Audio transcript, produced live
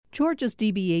Georgia's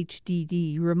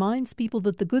DBHDD reminds people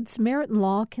that the Good Samaritan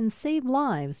law can save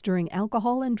lives during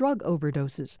alcohol and drug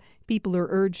overdoses. People are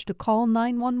urged to call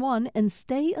 911 and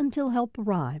stay until help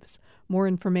arrives. More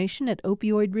information at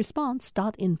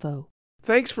opioidresponse.info.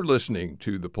 Thanks for listening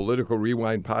to the Political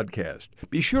Rewind podcast.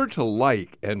 Be sure to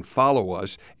like and follow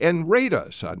us and rate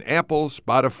us on Apple,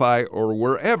 Spotify, or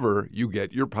wherever you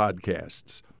get your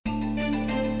podcasts.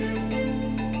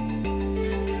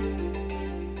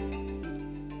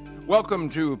 Welcome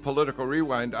to Political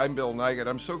Rewind. I'm Bill Nigut.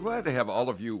 I'm so glad to have all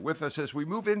of you with us as we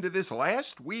move into this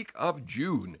last week of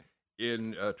June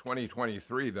in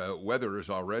 2023. The weather is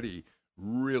already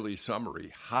really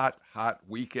summery. Hot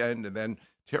weekend, and then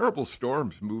terrible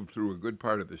storms moved through a good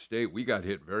part of the state. We got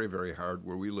hit very, very hard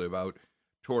where we live out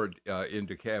toward in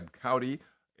DeKalb County,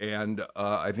 and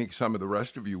I think some of the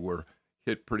rest of you were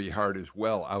hit pretty hard as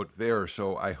well out there.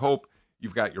 So I hope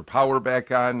you've got your power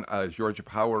back on. Georgia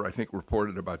Power, I think,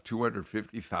 reported about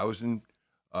 250,000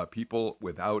 people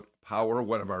without power.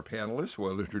 One of our panelists, who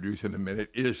I'll introduce in a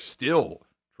minute, is still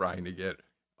trying to get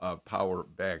power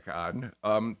back on.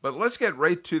 But let's get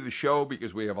right to the show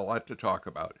because we have a lot to talk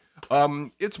about.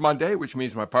 It's Monday, which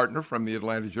means my partner from the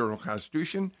Atlanta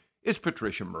Journal-Constitution is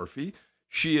Patricia Murphy.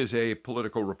 She is a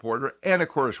political reporter and, of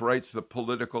course, writes the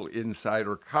Political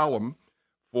Insider column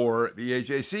for the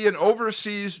AJC and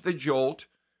oversees the Jolt,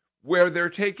 where they're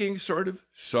taking sort of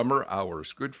summer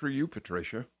hours. Good for you,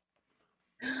 Patricia.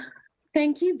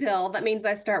 Thank you, Bill. That means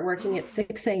I start working at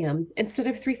 6 a.m. instead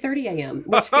of 3:30 a.m.,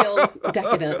 which feels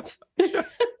decadent.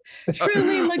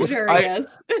 Truly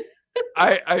luxurious.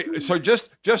 So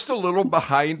just a little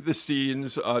behind the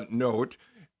scenes note.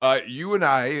 You and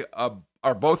I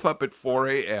are both up at 4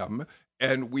 a.m.,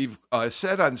 and we've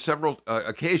said on several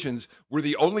occasions we're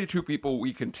the only two people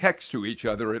we can text to each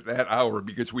other at that hour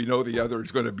because we know the other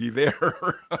is going to be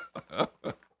there.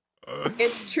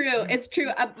 It's true. It's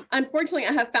true. Unfortunately,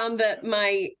 I have found that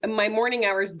my morning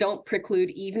hours don't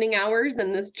preclude evening hours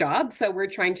in this job, so we're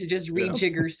trying to just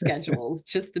rejigger schedules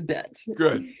just a bit.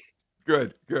 Good.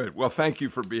 Well, thank you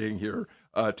for being here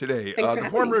today. The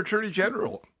former Attorney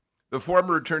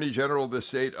General of the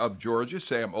state of Georgia,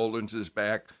 Sam Olens, is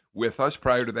back with us.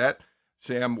 Prior to that,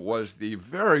 Sam was the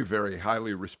very, very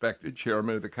highly respected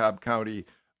chairman of the Cobb County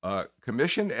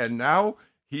Commission, and now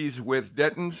he's with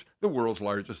Denton's, the world's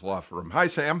largest law firm. Hi,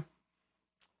 Sam.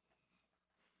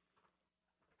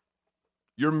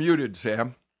 You're muted,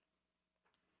 Sam.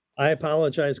 I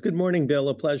apologize. Good morning, Bill.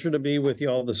 A pleasure to be with you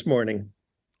all this morning.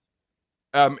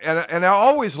 And I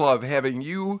always love having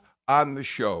you on the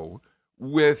show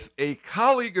with a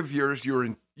colleague of yours.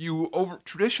 You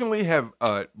traditionally have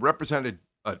represented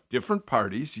different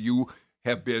parties. You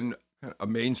have been a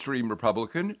mainstream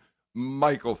Republican.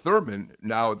 Michael Thurman,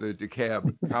 now the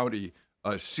DeKalb County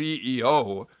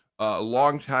CEO, a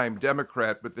longtime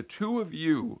Democrat, but the two of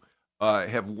you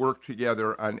have worked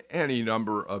together on any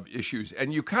number of issues.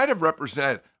 And you kind of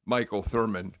represent, Michael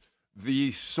Thurman,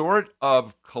 the sort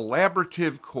of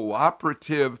collaborative,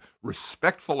 cooperative,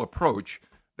 respectful approach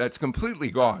that's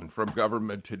completely gone from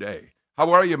government today.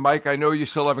 How are you, Mike? I know you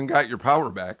still haven't got your power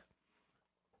back.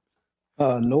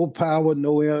 No power,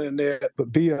 no internet, but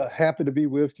happy to be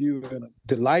with you and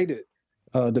delighted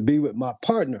to be with my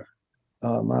partner,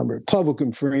 my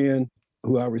Republican friend,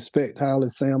 who I respect highly,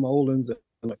 Sam Olens,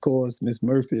 and of course, Ms.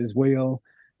 Murphy as well,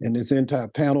 and this entire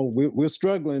panel. We're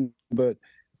struggling, but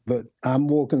I'm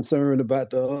more concerned about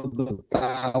the other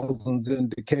thousands in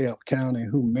DeKalb County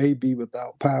who may be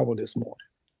without power this morning.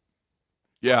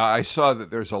 Yeah, I saw that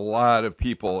there's a lot of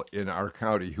people in our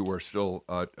county who are still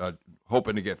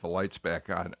hoping to get the lights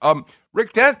back on.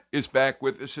 Rick Dent is back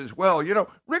with us as well. You know,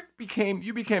 Rick became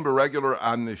a regular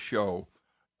on this show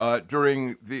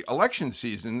during the election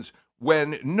seasons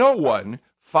when no one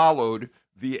followed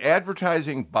the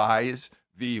advertising buys,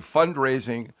 the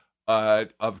fundraising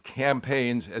of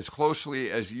campaigns as closely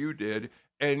as you did,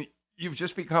 and you've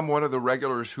just become one of the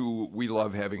regulars who we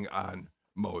love having on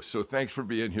most. So thanks for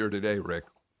being here today, Rick.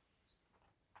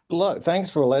 Look, thanks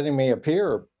for letting me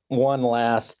appear one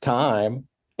last time.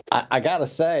 I got to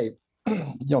say,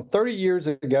 30 years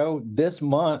ago this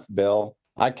month, Bill,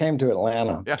 I came to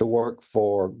Atlanta to work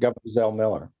for Governor Zell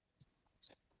Miller.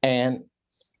 And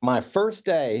my first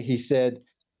day, he said,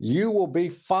 "You will be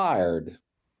fired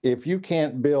if you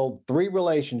can't build 3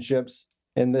 relationships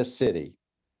in this city."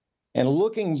 And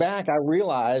looking back, I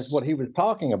realized what he was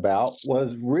talking about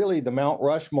was really the Mount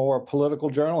Rushmore of political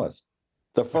journalists.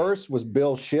 The first was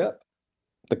Bill Shipp,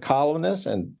 the columnist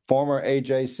and former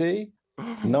AJC.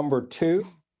 Number 2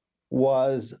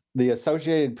 was the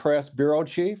Associated Press bureau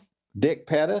chief, Dick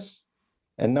Pettis.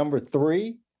 And number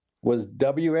 3 was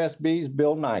WSB's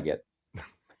Bill Nigut.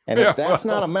 And if that's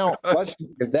not a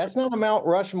if that's not a Mount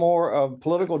Rushmore of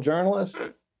political journalists,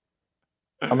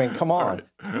 I mean, come on.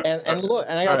 And look,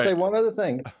 and I got to say one other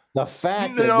thing: the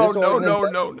fact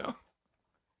that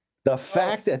the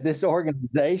fact that this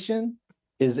organization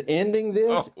is ending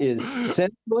this is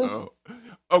senseless.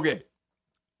 Okay.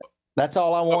 That's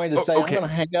all I wanted to say. Okay. I'm going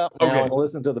to hang up now and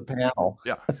listen to the panel.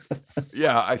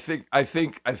 Yeah. I think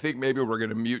maybe we're going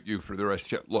to mute you for the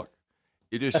rest of it. Look,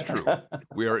 it is true. It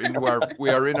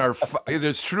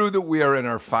is true that we are in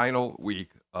our final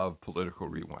week of Political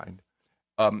Rewind.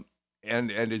 And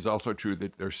it's also true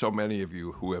that there's so many of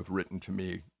you who have written to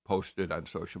me, posted on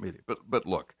social media. But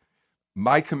look,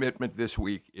 my commitment this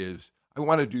week is I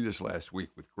want to do this last week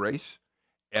with grace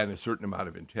and a certain amount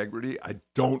of integrity. I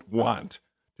don't want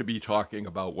to be talking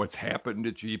about what's happened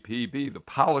at GPB. The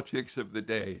politics of the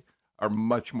day are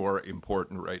much more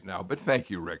important right now. But thank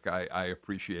you, Rick. I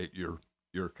appreciate your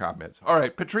comments. All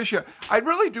right, Patricia, I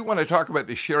really do want to talk about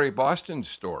the Sherry Boston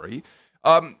story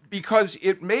because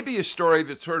it may be a story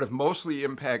that sort of mostly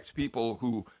impacts people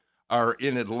who are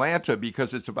in Atlanta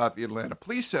because it's about the Atlanta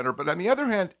Police Center. But on the other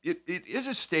hand, it is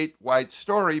a statewide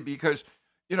story because,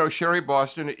 Sherry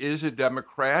Boston is a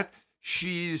Democrat.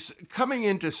 She's coming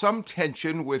into some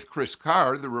tension with Chris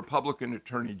Carr, the Republican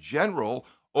Attorney General,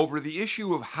 over the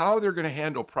issue of how they're going to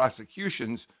handle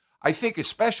prosecutions, I think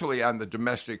especially on the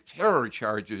domestic terror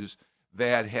charges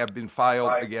that have been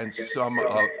filed against some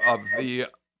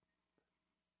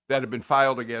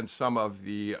of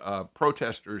the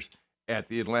protesters at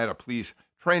the Atlanta Police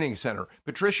Training Center.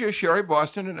 Patricia, Sherry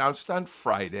Boston announced on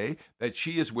Friday that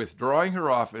she is withdrawing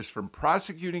her office from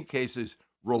prosecuting cases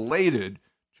related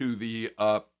to the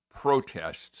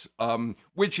protests,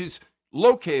 which is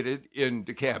located in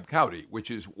DeKalb County,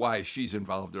 which is why she's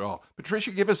involved at all.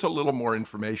 Patricia, give us a little more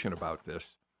information about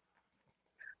this.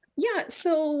 Yeah,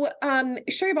 so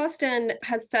Sherry Boston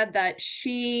has said that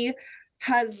she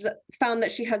has found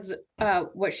that she has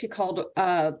what she called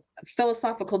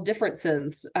philosophical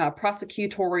differences,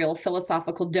 prosecutorial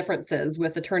philosophical differences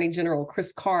with Attorney General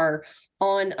Chris Carr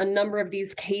on a number of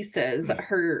these cases.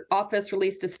 Her office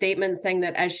released a statement saying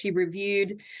that as she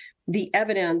reviewed the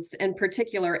evidence in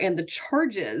particular and the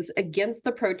charges against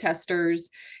the protesters,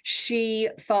 she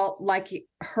felt like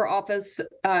her office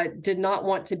did not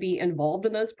want to be involved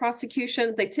in those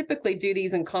prosecutions. They typically do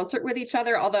these in concert with each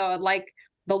other, although I'd like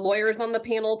the lawyers on the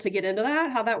panel to get into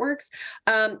that, how that works.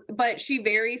 But she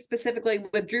very specifically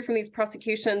withdrew from these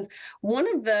prosecutions. One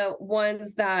of the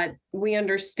ones that we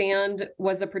understand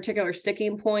was a particular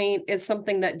sticking point is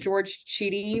something that George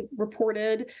Chidi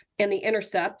reported in The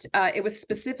Intercept. It was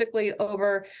specifically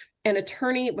over an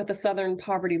attorney with the Southern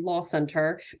Poverty Law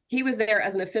Center. He was there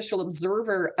as an official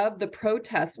observer of the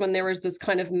protests when there was this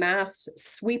kind of mass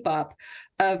sweep up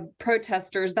of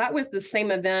protesters. That was the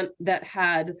same event that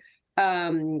had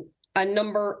a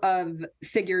number of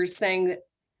figures saying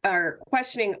are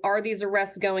questioning, are these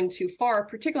arrests going too far,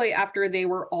 particularly after they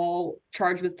were all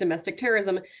charged with domestic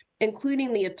terrorism,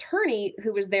 including the attorney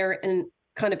who was there in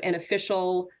kind of an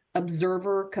official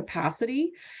observer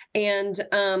capacity. And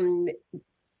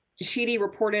Sheedy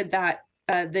reported that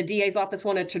the DA's office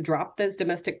wanted to drop those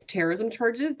domestic terrorism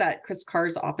charges, that Chris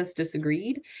Carr's office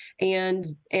disagreed. And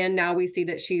now we see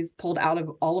that she's pulled out of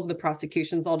all of the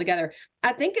prosecutions altogether.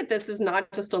 I think that this is not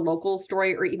just a local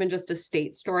story or even just a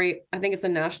state story. I think it's a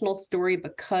national story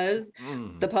because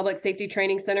the Public Safety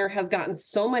Training Center has gotten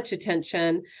so much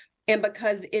attention, and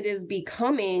because it is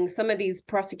becoming, some of these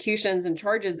prosecutions and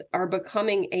charges are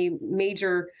becoming a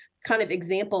major kind of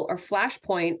example or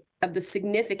flashpoint of the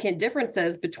significant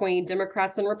differences between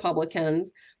Democrats and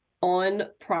Republicans on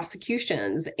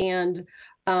prosecutions, and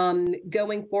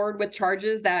going forward with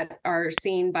charges that are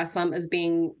seen by some as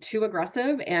being too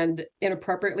aggressive and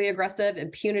inappropriately aggressive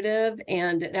and punitive,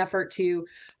 and an effort to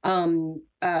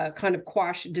kind of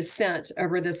quash dissent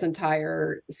over this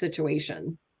entire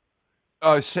situation.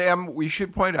 Sam, we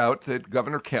should point out that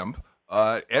Governor Kemp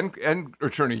and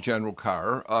Attorney General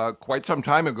Carr, quite some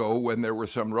time ago when there were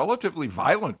some relatively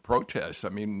violent protests, I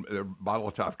mean,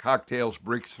 Molotov cocktails,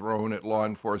 bricks thrown at law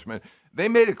enforcement, they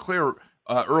made it clear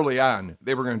early on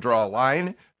they were going to draw a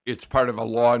line. It's part of a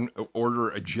law and order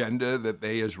agenda that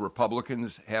they as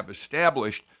Republicans have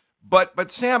established.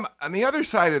 But Sam, on the other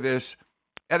side of this,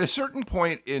 at a certain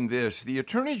point in this, the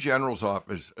Attorney General's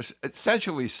office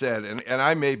essentially said, and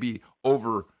I may be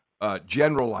over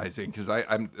generalizing because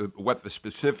I'm what the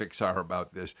specifics are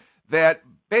about this, that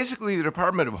basically the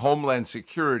Department of Homeland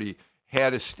Security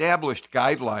had established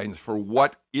guidelines for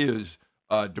what is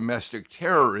domestic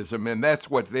terrorism, and that's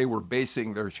what they were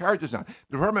basing their charges on.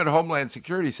 The Department of Homeland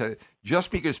Security said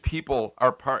just because people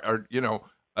are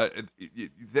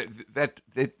that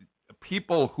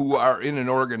people who are in an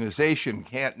organization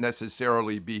can't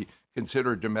necessarily be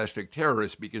considered domestic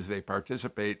terrorists because they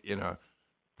participate in a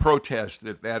protest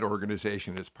that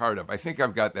organization is part of. I think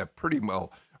I've got that pretty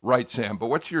well right, Sam. But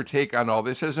what's your take on all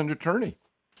this as an attorney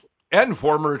and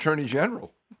former attorney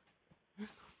general?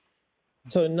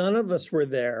 So none of us were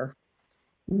there.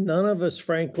 None of us,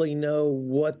 frankly, know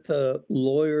what the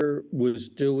lawyer was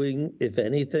doing, if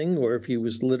anything, or if he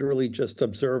was literally just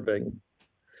observing.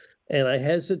 And I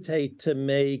hesitate to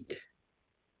make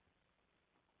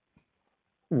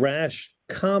rash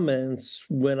comments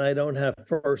when I don't have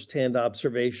firsthand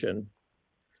observation.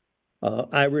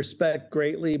 I respect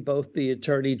greatly both the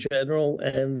Attorney General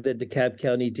and the DeKalb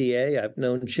County DA. I've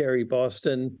known Sherry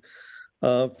Boston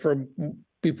from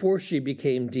before she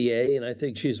became DA, and I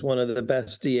think she's one of the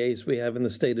best DAs we have in the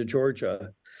state of Georgia.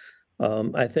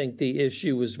 I think the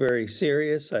issue was very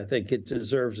serious. I think it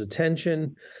deserves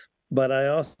attention, but I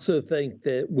also think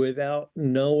that without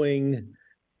knowing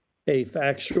a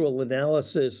factual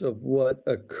analysis of what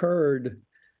occurred,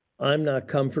 I'm not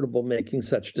comfortable making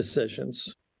such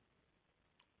decisions.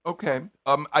 Okay.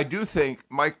 I do think,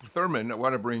 Mike Thurman, I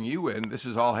want to bring you in. This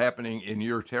is all happening in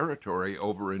your territory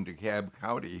over in DeKalb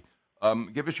County.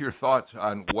 Give us your thoughts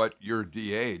on what your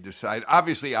DA decided,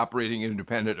 obviously operating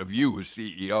independent of you as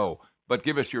CEO, but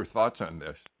give us your thoughts on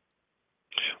this.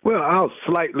 Well, I'll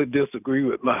slightly disagree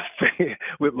with my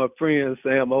friend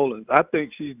Sam Olens. I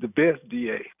think she's the best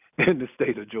DA in the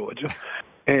state of Georgia,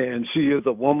 and she is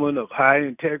a woman of high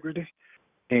integrity,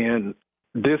 and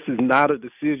this is not a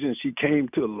decision she came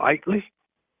to lightly,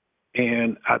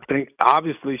 and I think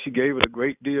obviously she gave it a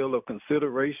great deal of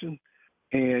consideration,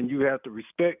 and you have to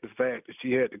respect the fact that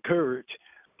she had the courage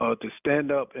to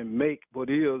stand up and make what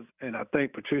is, and I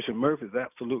think Patricia Murphy is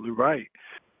absolutely right,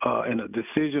 and a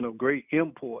decision of great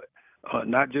import,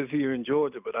 not just here in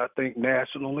Georgia, but I think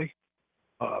nationally.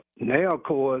 Now, of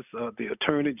course, the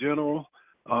Attorney General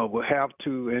will have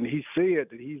to, and he said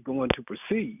that he's going to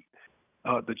proceed.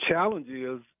 The challenge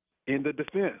is in the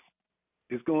defense.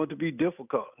 It's going to be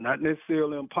difficult, not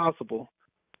necessarily impossible,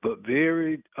 but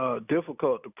very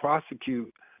difficult to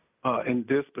prosecute in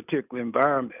this particular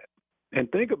environment. And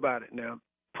think about it now.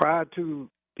 Prior to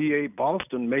DA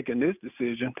Boston making this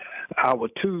decision, our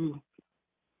two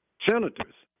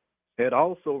senators had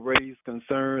also raised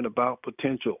concern about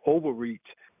potential overreach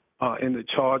in the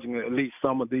charging of at least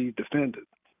some of these defendants.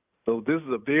 So this is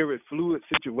a very fluid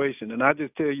situation, and I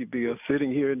just tell you, Bill,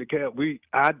 sitting here in the cab,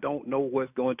 I don't know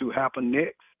what's going to happen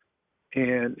next,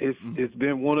 and it's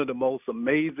been one of the most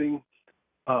amazing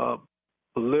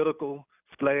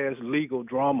political/legal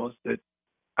dramas that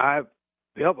I've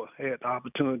ever had the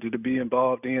opportunity to be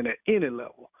involved in at any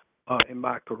level in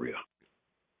my career.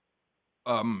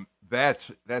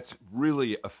 That's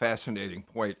really a fascinating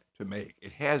point to make.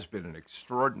 It has been an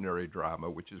extraordinary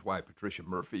drama, which is why Patricia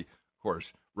Murphy, of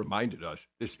course, reminded us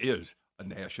this is a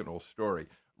national story.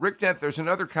 Rick Dent, there's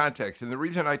another context, and the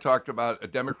reason I talked about a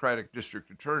Democratic district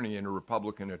attorney and a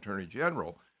Republican attorney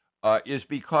general is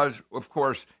because, of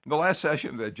course, in the last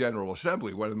session of the General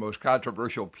Assembly, one of the most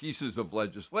controversial pieces of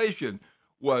legislation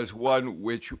was one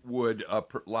which would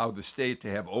allow the state to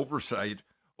have oversight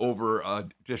over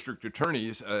district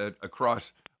attorneys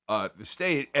across the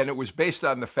state, and it was based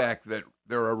on the fact that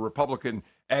there are Republican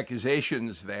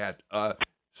accusations that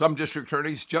some district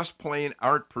attorneys just plain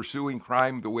aren't pursuing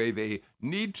crime the way they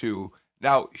need to.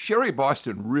 Now, Sherry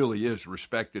Boston really is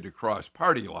respected across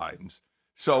party lines,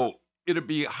 so it'd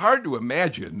be hard to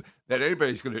imagine that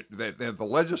anybody's going to, that the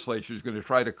legislature is going to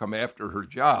try to come after her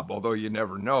job, although you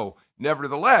never know.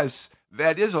 Nevertheless,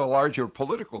 that is a larger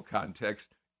political context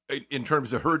in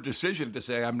terms of her decision to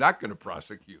say, I'm not going to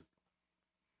prosecute.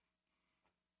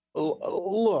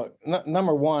 Look,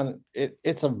 number one,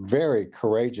 it's a very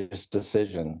courageous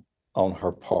decision on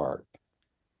her part.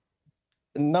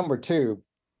 Number two,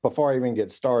 before I even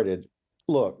get started,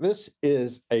 look, this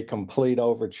is a complete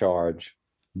overcharge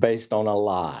based on a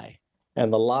lie.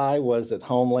 And the lie was that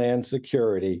Homeland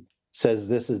Security says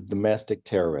this is domestic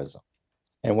terrorism.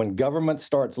 And when government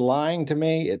starts lying to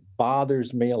me, it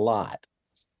bothers me a lot.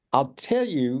 I'll tell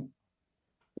you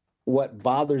what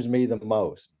bothers me the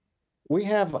most. We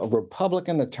have a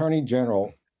Republican attorney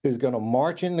general who's going to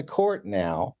march into court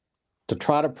now to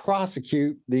try to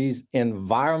prosecute these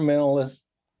environmentalists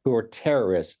who are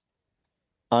terrorists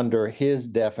under his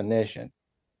definition.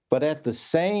 But at the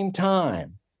same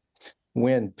time,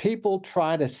 when people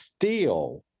try to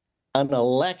steal an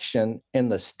election in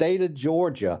the state of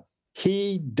Georgia,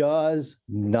 he does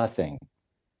nothing.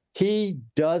 He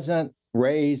doesn't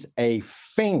raise a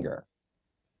finger.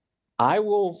 I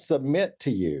will submit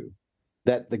to you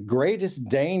that the greatest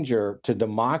danger to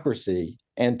democracy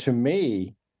and to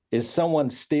me is someone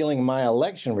stealing my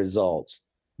election results,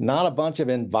 not a bunch of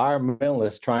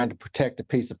environmentalists trying to protect a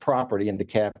piece of property in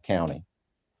DeKalb County.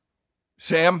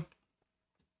 Sam?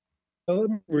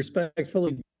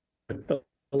 Respectfully, the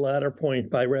latter point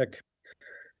by Rick.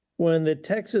 When the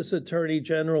Texas Attorney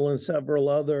General and several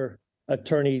other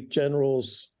attorney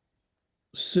generals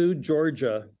sued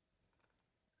Georgia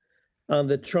on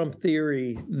the Trump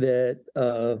theory that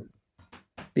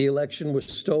the election was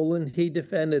stolen, he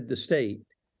defended the state.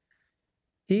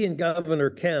 He and Governor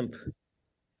Kemp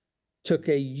took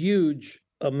a huge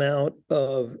amount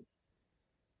of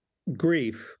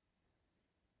grief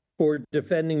for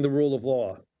defending the rule of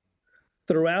law.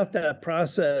 Throughout that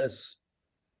process,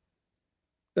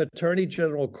 Attorney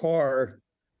General Carr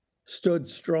stood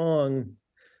strong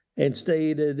and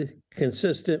stated,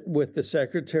 consistent with the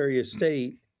Secretary of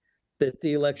State, that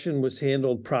the election was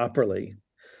handled properly.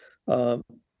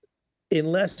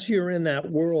 Unless you're in that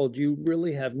world, you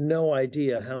really have no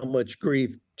idea how much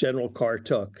grief General Carr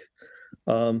took.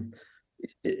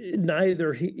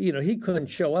 Neither he couldn't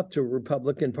show up to a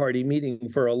Republican Party meeting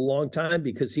for a long time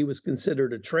because he was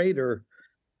considered a traitor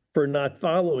for not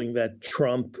following that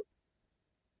Trump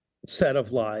set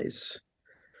of lies.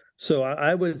 So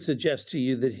I would suggest to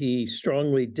you that he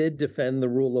strongly did defend the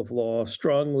rule of law,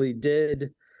 strongly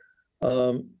did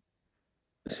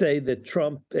say that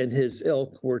Trump and his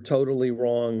ilk were totally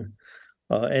wrong.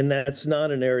 And that's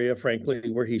not an area,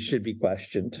 frankly, where he should be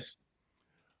questioned.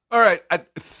 All right.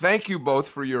 Thank you both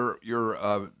for your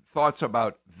thoughts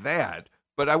about that.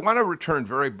 But I want to return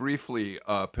very briefly,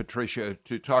 Patricia,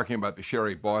 to talking about the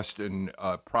Sherry Boston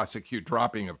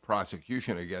dropping of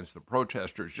prosecution against the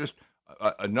protesters. Just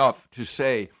enough to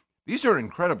say these are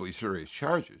incredibly serious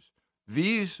charges.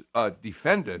 These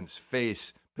defendants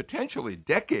face potentially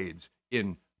decades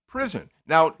in prison.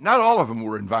 Now, not all of them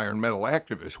were environmental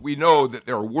activists. We know that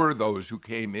there were those who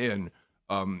came in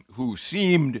who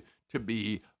seemed to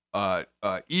be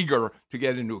eager to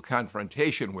get into a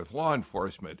confrontation with law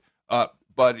enforcement.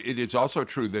 But it is also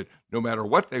true that no matter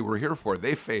what they were here for,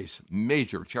 they face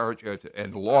major charges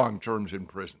and long terms in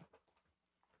prison.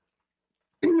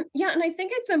 Yeah, and I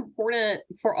think it's important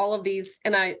for all of these,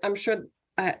 and I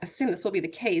assume this will be the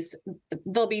case,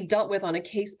 they'll be dealt with on a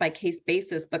case-by-case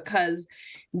basis because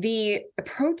the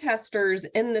protesters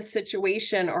in this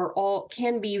situation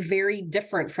can be very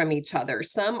different from each other.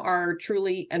 Some are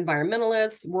truly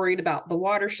environmentalists, worried about the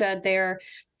watershed there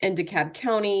in DeKalb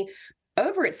County.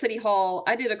 Over at City Hall,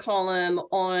 I did a column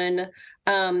on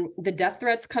the death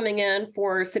threats coming in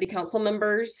for city council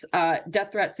members,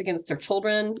 death threats against their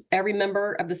children. Every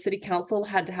member of the city council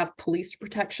had to have police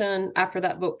protection after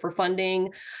that vote for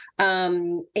funding.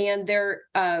 And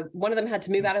one of them had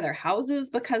to move out of their houses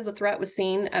because the threat was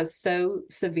seen as so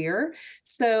severe.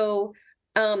 So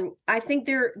I think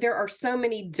there are so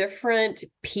many different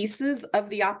pieces of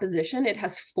the opposition. It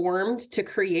has formed to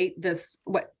create this,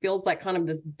 what feels like kind of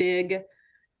this big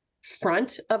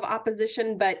front of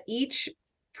opposition, but each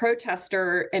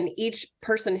protester and each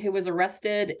person who was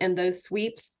arrested in those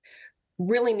sweeps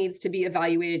really needs to be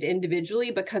evaluated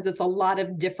individually because it's a lot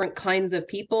of different kinds of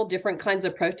people, different kinds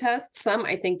of protests. Some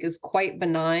I think is quite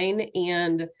benign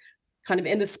and kind of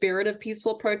in the spirit of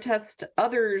peaceful protest.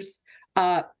 Others,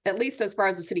 at least as far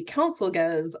as the city council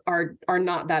goes, are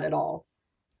not that at all.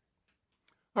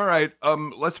 All right,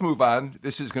 let's move on.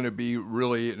 This is going to be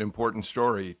really an important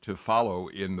story to follow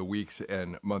in the weeks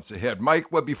and months ahead.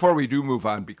 Mike, well, before we do move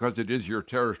on, because it is your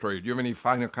territory, do you have any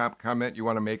final comment you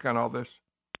want to make on all this?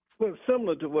 Well,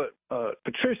 similar to what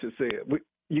Patricia said,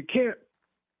 you can't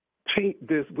paint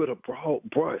this with a broad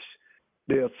brush.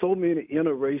 There are so many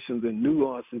iterations and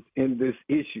nuances in this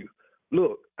issue.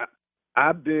 Look,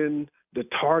 I've been the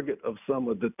target of some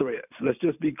of the threats. Let's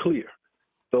just be clear.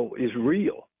 So it's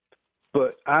real.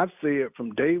 But I've said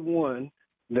from day one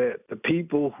that the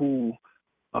people who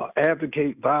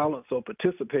advocate violence or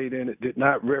participate in it did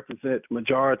not represent the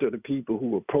majority of the people who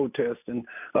were protesting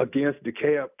against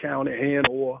DeKalb County and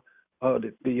or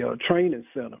the training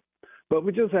center. But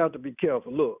we just have to be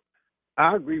careful. Look,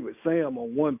 I agree with Sam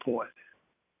on one point.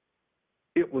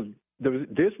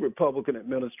 This Republican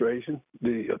administration,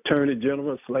 the Attorney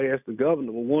General / the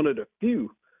governor, were one of the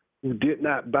few who did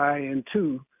not buy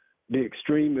into the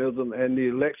extremism and the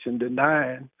election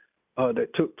denying that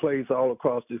took place all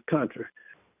across this country.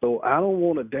 So I don't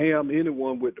want to damn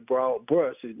anyone with the broad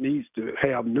brush. It needs to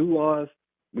have nuance.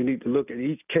 We need to look at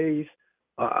each case.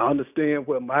 I understand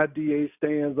where my DA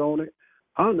stands on it.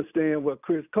 I understand where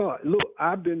Chris Carr. Look,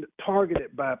 I've been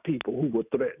targeted by people who were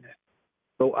threatening.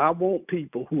 So I want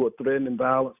people who are threatening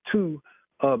violence to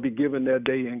be given their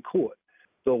day in court.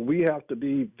 So we have to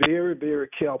be very, very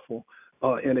careful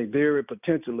in a very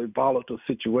potentially volatile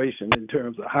situation in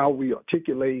terms of how we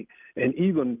articulate and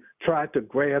even try to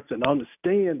grasp and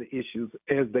understand the issues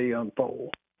as they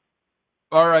unfold.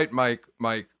 All right, Mike,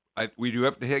 we do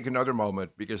have to take another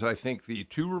moment because I think the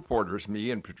two reporters,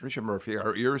 me and Patricia Murphy,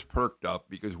 our ears perked up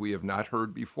because we have not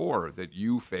heard before that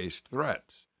you faced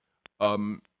threats.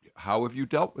 How have you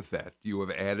dealt with that? Do you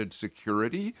have added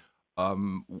security?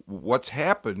 What's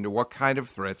happened? What kind of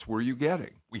threats were you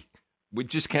getting? We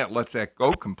just can't let that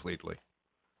go completely.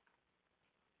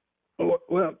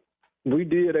 Well, we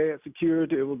did add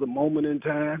security. It was a moment in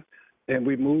time, and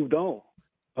we moved on.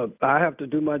 I have to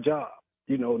do my job.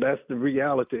 That's the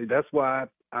reality. That's why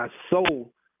I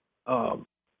so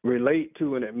relate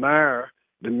to and admire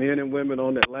the men and women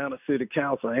on the Atlanta City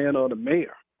Council and on the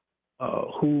mayor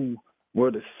who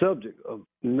were the subject of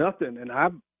nothing. And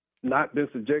I've not been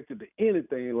subjected to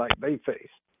anything like they faced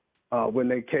when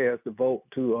they cast the vote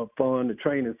to fund the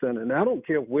training center. And I don't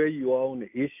care where you are on the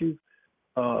issue,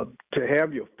 to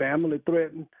have your family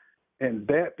threatened, and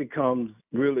that becomes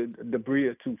really the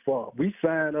bridge too far. We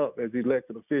sign up as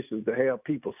elected officials to have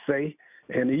people say,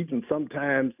 and even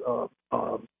sometimes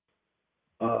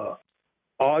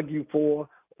argue for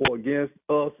or against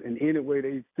us in any way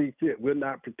they see fit. We're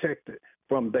not protected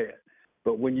from that.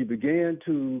 But when you begin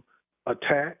to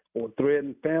attack or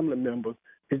threaten family members,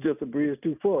 it's just a bridge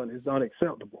too far, and it's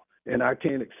unacceptable. And I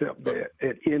can't accept that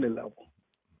at any level.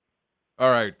 All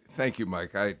right. Thank you,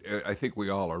 Mike. I think we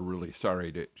all are really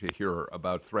sorry to hear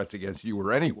about threats against you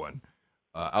or anyone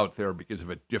out there because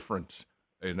of a difference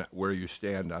in where you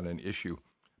stand on an issue.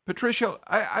 Patricia,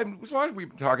 as long as we've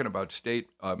been talking about state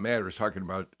matters, talking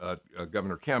about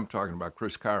Governor Kemp, talking about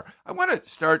Chris Carr, I want to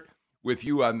start with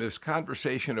you on this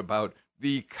conversation about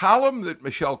the column that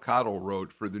Michelle Cottle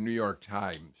wrote for the New York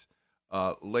Times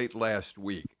late last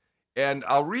week. And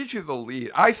I'll read you the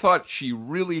lead. I thought she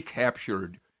really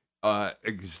captured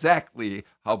exactly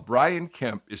how Brian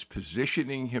Kemp is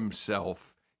positioning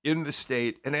himself in the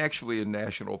state and actually in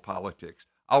national politics.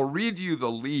 I'll read you the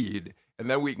lead, and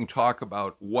then we can talk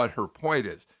about what her point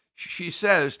is. She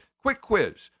says, quick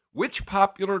quiz, which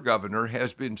popular governor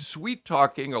has been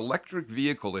sweet-talking electric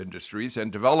vehicle industries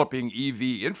and developing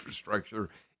EV infrastructure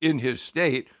in his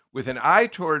state with an eye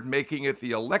toward making it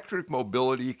the electric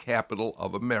mobility capital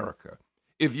of America?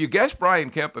 If you guess Brian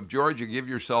Kemp of Georgia, give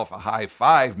yourself a high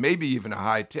 5, maybe even a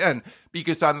high 10,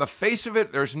 because on the face of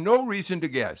it, there's no reason to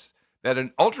guess that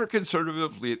an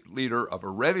ultra-conservative leader of a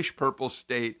reddish-purple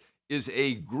state is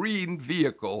a green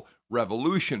vehicle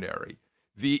revolutionary.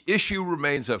 The issue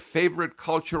remains a favorite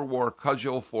culture war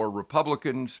cudgel for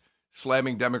Republicans,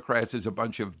 slamming Democrats as a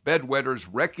bunch of bedwetters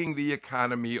wrecking the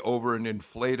economy over an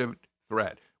inflated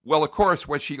threat. Well, of course,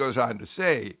 what she goes on to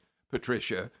say,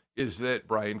 Patricia, is that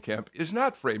Brian Kemp is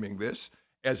not framing this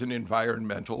as an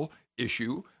environmental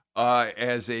issue,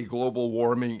 as a global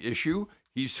warming issue.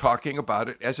 He's talking about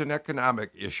it as an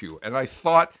economic issue. And I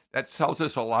thought that tells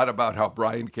us a lot about how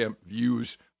Brian Kemp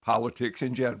views politics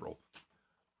in general.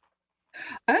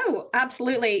 Oh,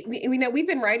 absolutely. We've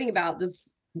been writing about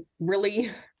this really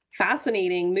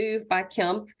fascinating move by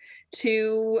Kemp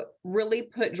to really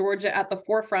put Georgia at the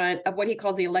forefront of what he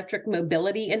calls the electric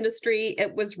mobility industry.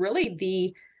 It was really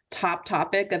the top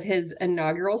topic of his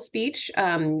inaugural speech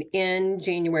in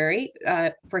January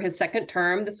for his second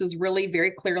term. This was really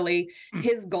very clearly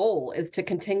his goal, is to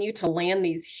continue to land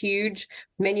these huge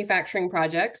manufacturing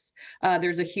projects.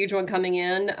 There's a huge one coming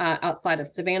in outside of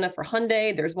Savannah for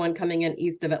Hyundai. There's one coming in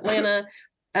east of Atlanta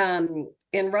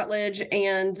in Rutledge.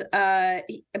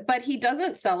 But he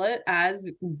doesn't sell it as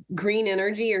green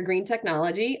energy or green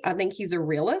technology. I think he's a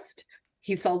realist.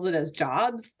 He sells it as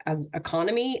jobs, as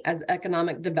economy, as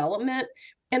economic development,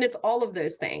 and it's all of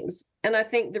those things. And I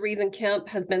think the reason Kemp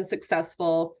has been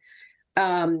successful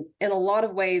in a lot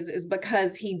of ways is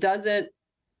because he doesn't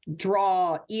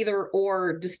draw either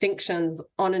or distinctions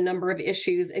on a number of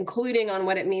issues, including on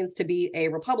what it means to be a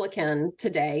Republican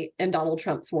today in Donald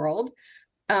Trump's world.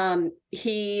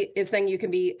 He is saying you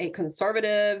can be a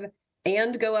conservative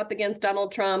and go up against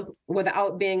Donald Trump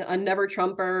without being a never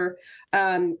Trumper.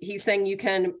 He's saying you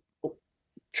can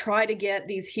try to get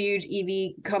these huge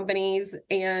EV companies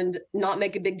and not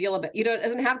make a big deal of it. It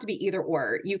doesn't have to be either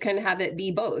or. You can have it be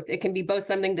both. It can be both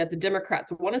something that the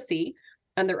Democrats want to see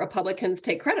and the Republicans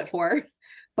take credit for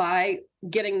by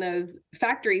getting those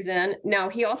factories in. Now,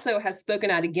 he also has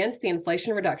spoken out against the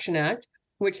Inflation Reduction Act,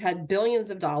 which had billions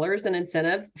of dollars in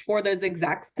incentives for those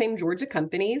exact same Georgia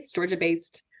companies,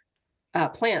 Georgia-based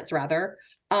plants rather.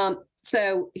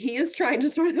 So he is trying to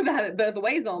sort of have it both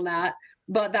ways on that,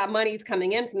 but that money's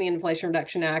coming in from the Inflation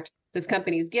Reduction Act those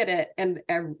companies get it, and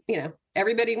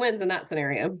everybody wins in that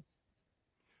scenario.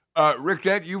 Rick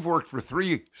Dent, you've worked for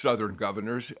 3 Southern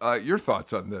governors. Your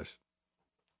thoughts on this?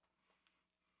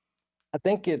 I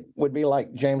think it would be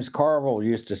like James Carville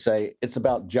used to say, it's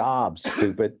about jobs,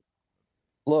 stupid.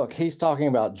 Look, he's talking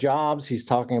about jobs. He's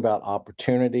talking about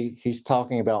opportunity. He's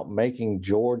talking about making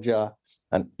Georgia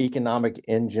an economic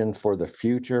engine for the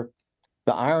future.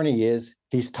 The irony is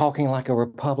he's talking like a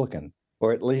Republican,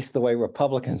 or at least the way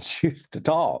Republicans used to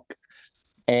talk.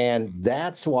 And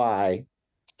that's why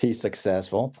he's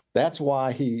successful. That's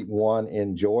why he won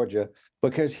in Georgia,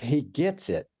 because he gets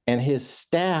it and his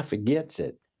staff gets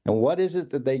it. And what is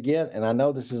it that they get? And I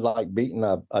know this is like beating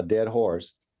a dead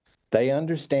horse. They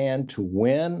understand to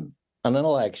win an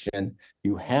election,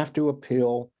 you have to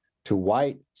appeal to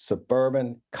white,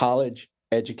 suburban,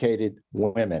 college-educated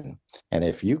women. And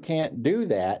if you can't do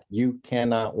that, you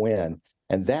cannot win.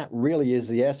 And that really is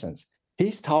the essence.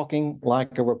 He's talking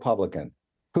like a Republican.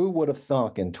 Who would have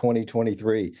thunk in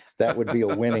 2023 that would be a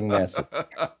winning message?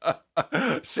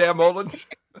 Sam Olens?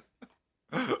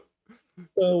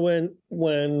 So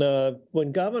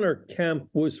when Governor Kemp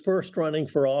was first running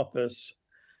for office,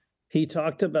 he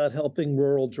talked about helping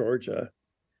rural Georgia.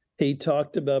 He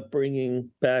talked about bringing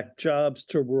back jobs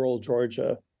to rural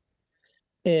Georgia.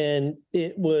 And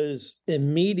it was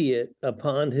immediate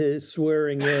upon his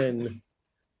swearing in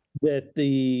that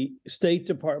the State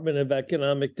Department of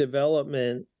Economic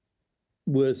Development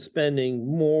was spending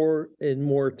more and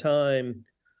more time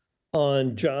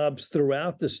on jobs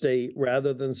throughout the state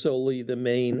rather than solely the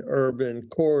main urban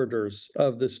corridors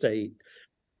of the state.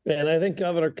 And I think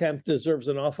Governor Kemp deserves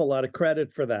an awful lot of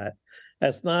credit for that.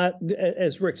 That's not,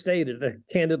 as Rick stated, it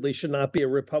candidly should not be a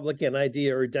Republican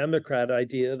idea or a Democrat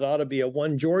idea. It ought to be a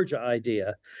one Georgia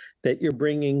idea that you're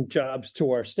bringing jobs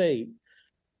to our state.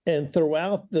 And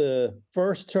throughout the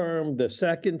first term, the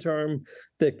second term,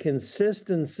 the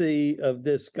consistency of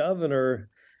this governor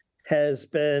has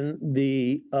been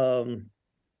the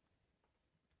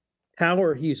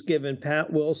power he's given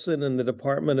Pat Wilson and the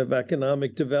Department of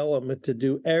Economic Development to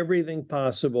do everything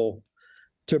possible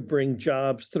to bring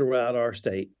jobs throughout our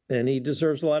state. And he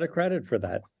deserves a lot of credit for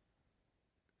that.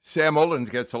 Sam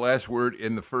Olens gets the last word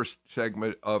in the first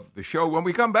segment of the show. When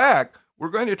we come back, we're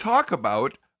going to talk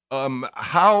about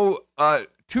how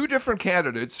 2 different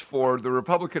candidates for the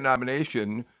Republican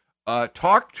nomination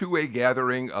talked to a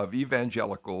gathering of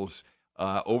evangelicals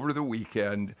over the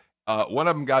weekend. One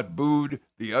of them got booed,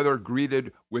 the other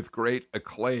greeted with great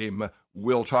acclaim.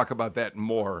 We'll talk about that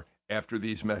more after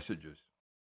these messages.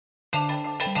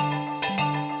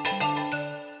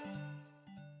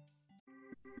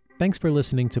 Thanks for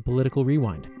listening to Political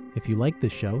Rewind. If you like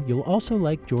this show, you'll also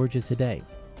like Georgia Today.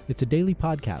 It's a daily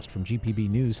podcast from GPB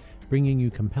News, bringing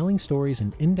you compelling stories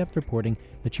and in-depth reporting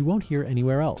that you won't hear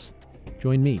anywhere else.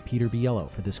 Join me, Peter Biello,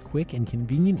 for this quick and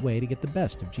convenient way to get the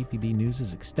best of GPB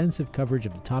News' extensive coverage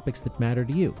of the topics that matter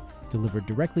to you, delivered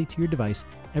directly to your device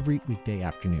every weekday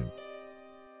afternoon.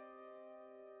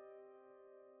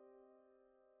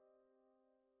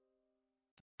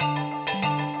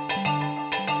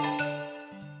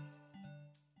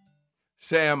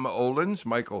 Sam Olens,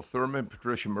 Michael Thurman,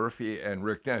 Patricia Murphy, and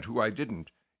Rick Dent, who I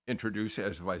didn't introduce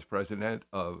as vice president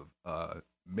of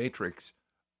Matrix,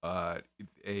 a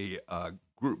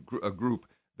group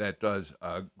that does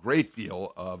a great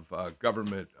deal of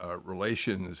government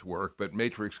relations work, but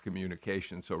Matrix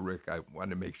Communications. So, Rick, I want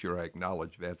to make sure I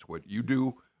acknowledge that's what you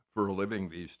do for a living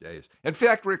these days. In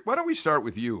fact, Rick, why don't we start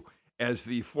with you as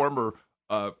the former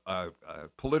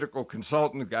political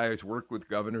consultant, guy who's worked with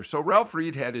governors. So Ralph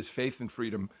Reed had his Faith and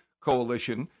Freedom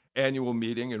Coalition annual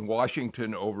meeting in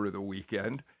Washington over the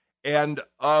weekend, and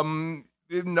a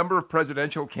number of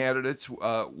presidential candidates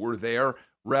were there.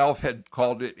 Ralph had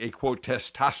called it a, quote,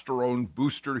 testosterone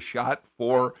booster shot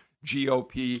for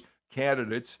GOP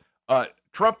candidates.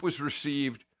 Trump was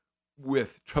received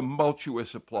with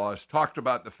tumultuous applause, talked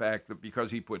about the fact that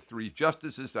because he put 3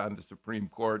 justices on the Supreme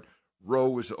Court, Roe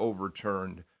was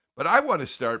overturned. But I want to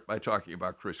start by talking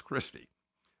about Chris Christie,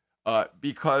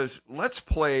 because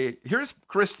here's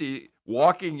Christie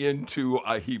walking into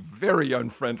a very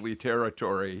unfriendly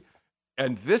territory,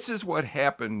 and this is what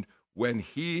happened when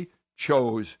he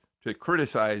chose to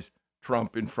criticize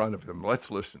Trump in front of him.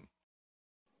 Let's listen.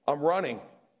 I'm running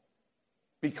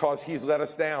because he's let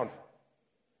us down.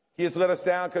 He has let us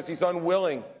down because he's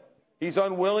unwilling. He's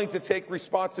unwilling to take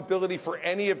responsibility for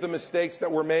any of the mistakes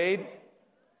that were made,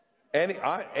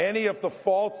 any of the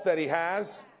faults that he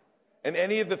has, and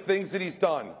any of the things that he's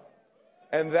done.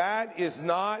 And that is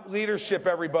not leadership,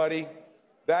 everybody.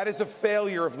 That is a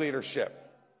failure of leadership.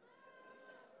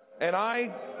 And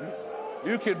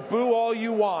you can boo all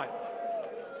you want.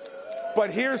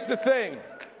 But here's the thing.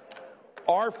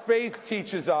 Our faith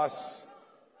teaches us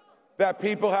that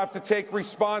people have to take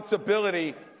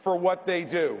responsibility for what they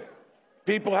do.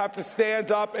 People have to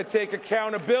stand up and take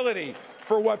accountability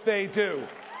for what they do.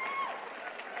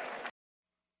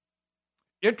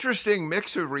 Interesting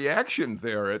mix of reaction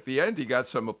there. At the end, he got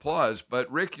some applause.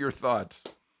 But Rick, your thoughts?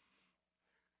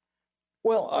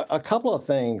 Well, a couple of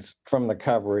things from the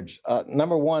coverage.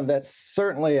 Number one, that's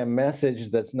certainly a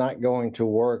message that's not going to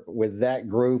work with that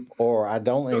group, or I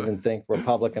don't even think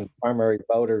Republican primary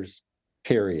voters,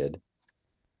 period.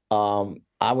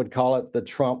 I would call it the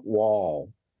Trump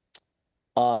wall.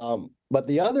 But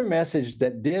the other message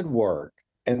that did work,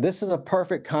 and this is a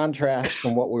perfect contrast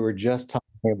from what we were just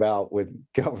talking about with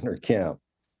Governor Kemp.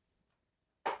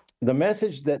 The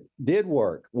message that did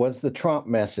work was the Trump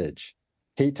message.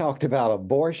 He talked about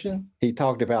abortion. He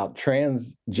talked about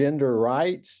transgender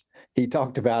rights. He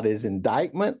talked about his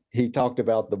indictment. He talked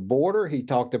about the border. He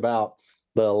talked about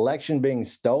the election being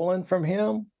stolen from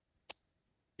him.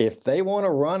 If they want to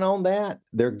run on that,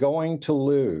 they're going to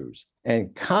lose.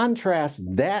 And contrast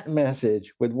that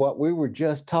message with what we were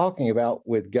just talking about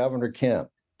with Governor Kemp: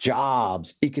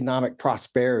 jobs, economic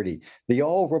prosperity, the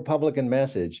old Republican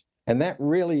message. And that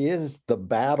really is the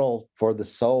battle for the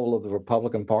soul of the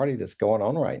Republican Party that's going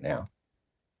on right now.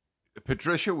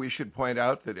 Patricia, we should point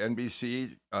out that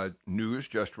NBC News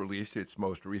just released its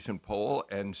most recent poll,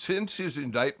 and since his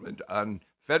indictment on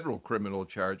federal criminal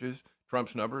charges,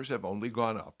 Trump's numbers have only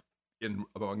gone up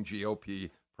among GOP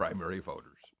primary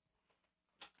voters.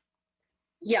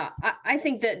 Yeah, I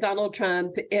think that Donald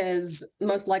Trump is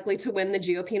most likely to win the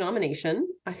GOP nomination.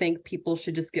 I think people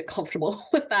should just get comfortable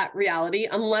with that reality,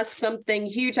 unless something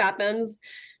huge happens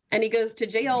and he goes to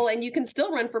jail, and you can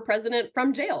still run for president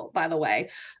from jail, by the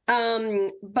way.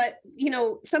 But, you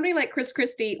know, somebody like Chris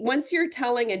Christie, once you're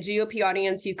telling a GOP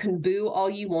audience you can boo all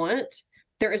you want,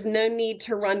 there is no need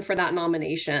to run for that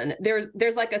nomination.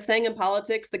 There's like a saying in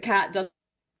politics, the cat doesn't.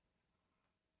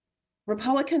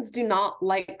 Republicans do not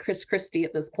like Chris Christie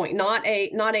at this point. Not a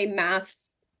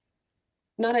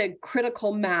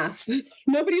critical mass.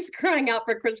 Nobody's crying out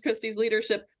for Chris Christie's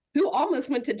leadership, who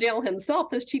almost went to jail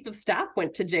himself. His chief of staff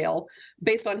went to jail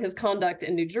based on his conduct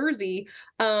in New Jersey.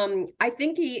 I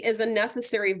think he is a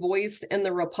necessary voice in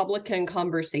the Republican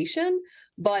conversation.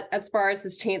 But as far as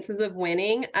his chances of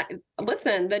winning,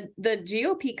 listen, the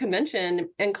GOP convention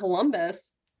in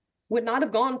Columbus would not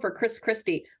have gone for Chris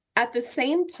Christie. At the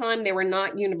same time, they were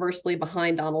not universally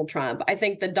behind Donald Trump. I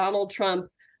think the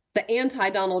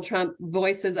anti-Donald Trump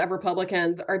voices of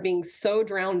Republicans are being so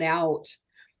drowned out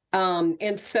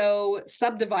and so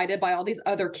subdivided by all these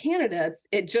other candidates.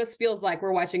 It just feels like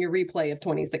we're watching a replay of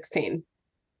 2016.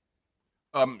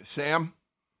 Sam?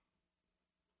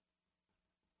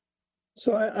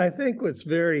 So I think what's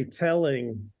very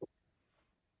telling,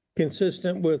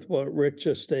 consistent with what Rick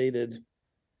just stated,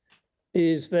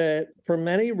 is that for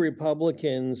many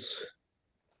Republicans,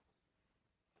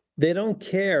 they don't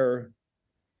care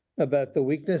about the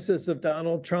weaknesses of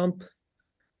Donald Trump.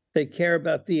 They care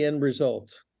about the end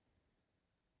result.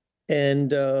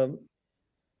 And for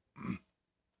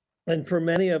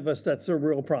many of us, that's a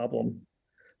real problem.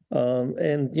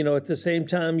 And, you know, at the same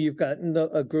time, you've got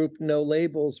a group, No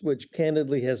Labels, which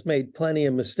candidly has made plenty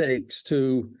of mistakes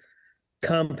to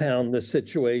compound the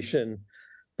situation.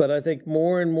 But I think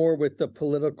more and more with the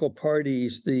political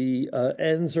parties, the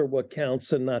ends are what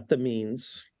counts and not the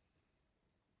means.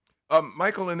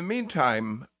 Michael, in the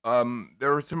meantime,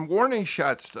 there are some warning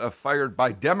shots fired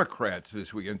by Democrats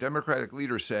this weekend. Democratic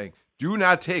leaders saying, do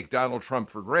not take Donald Trump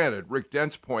for granted. Rick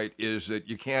Dent's point is that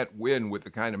you can't win with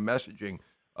the kind of messaging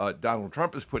Donald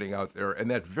Trump is putting out there, and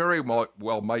that very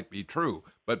well might be true.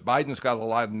 But Biden's got a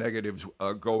lot of negatives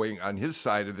going on his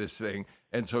side of this thing.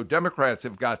 And so Democrats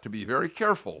have got to be very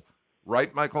careful,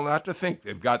 right, Michael, not to think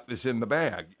they've got this in the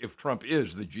bag if Trump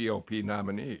is the GOP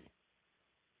nominee.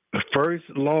 The first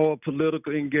law of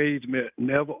political engagement: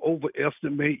 never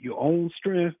overestimate your own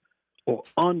strength or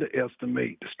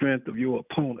underestimate the strength of your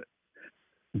opponent.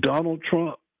 Donald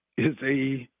Trump is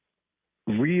a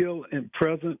real and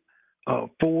present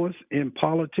force in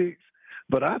politics,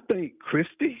 but I think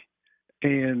Christie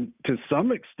and to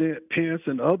some extent Pence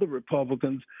and other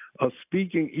Republicans are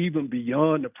speaking even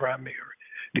beyond the primary.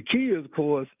 The key is, of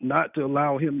course, not to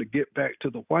allow him to get back to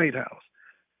the White House.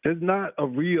 There's not a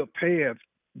real path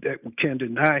that can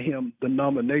deny him the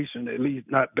nomination, at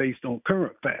least not based on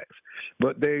current facts.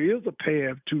 But there is a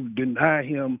path to deny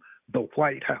him the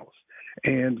White House.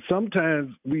 And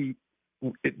sometimes the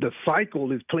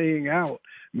cycle is playing out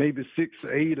maybe 6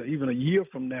 or 8 or even a year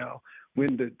from now,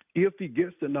 when if he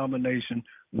gets the nomination,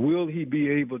 will he be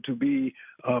able to be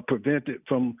prevented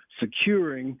from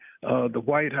securing the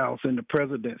White House and the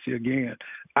presidency again?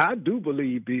 I do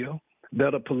believe, Bill,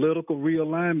 that a political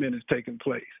realignment is taking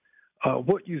place.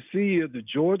 What you see is the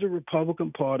Georgia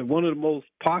Republican Party, one of the most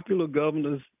popular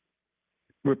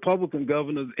Republican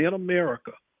governors in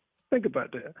America. Think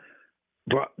about that.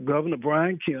 Governor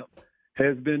Brian Kemp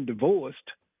has been divorced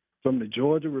from the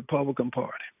Georgia Republican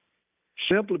Party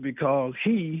simply because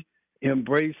he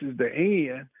embraces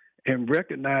the and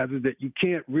recognizes that you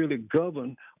can't really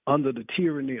govern under the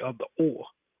tyranny of the or.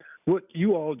 What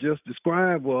you all just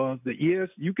described was that, yes,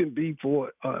 you can be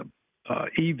for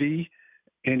EV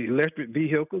and electric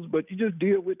vehicles, but you just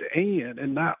deal with the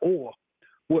and not or.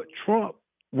 What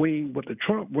the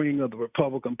Trump wing of the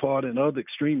Republican Party and other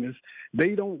extremists,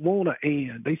 they don't want an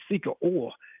and, they seek an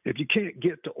or. If you can't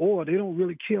get to or, they don't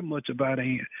really care much about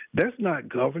and. That's not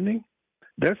governing,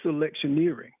 that's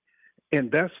electioneering.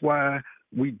 And that's why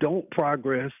we don't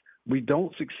progress, we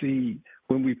don't succeed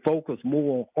when we focus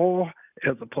more on or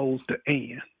as opposed to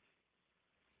and.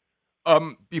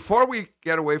 Before we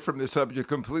get away from the subject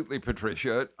completely,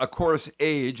 Patricia, of course,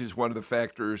 age is one of the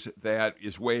factors that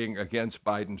is weighing against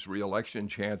Biden's reelection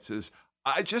chances.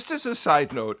 Just as a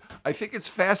side note, I think it's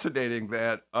fascinating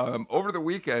that over the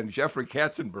weekend, Jeffrey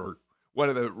Katzenberg, one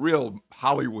of the real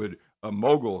Hollywood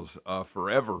moguls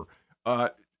forever,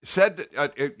 sent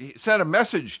a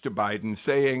message to Biden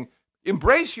saying,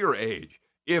 embrace your age.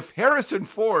 If Harrison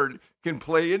Ford can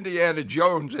play Indiana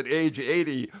Jones at age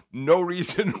 80, no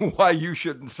reason why you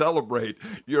shouldn't celebrate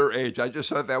your age. I just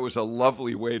thought that was a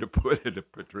lovely way to put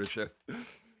it, Patricia.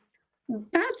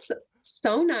 That's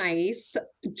so nice.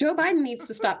 Joe Biden needs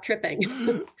to stop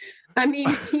tripping. I mean,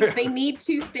 they need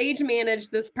to stage manage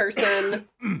this person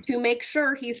to make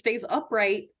sure he stays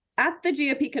upright at the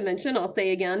GOP convention. I'll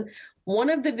say again,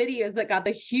 one of the videos that got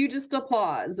the hugest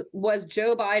applause was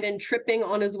Joe Biden tripping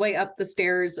on his way up the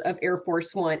stairs of Air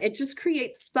Force One. It just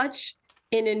creates such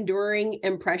an enduring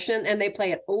impression, and they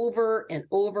play it over and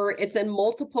over. It's in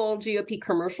multiple GOP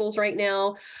commercials right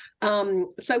now.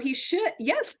 So he should,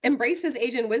 yes, embrace his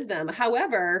age and wisdom.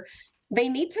 However, they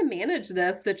need to manage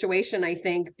this situation, I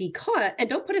think, and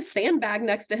don't put a sandbag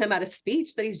next to him at a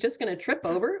speech that he's just going to trip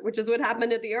over, which is what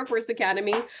happened at the Air Force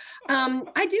Academy.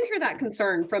 I do hear that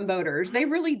concern from voters. They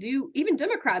really do. Even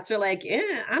Democrats are like,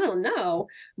 I don't know,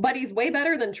 but he's way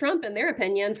better than Trump in their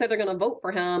opinion, so they're going to vote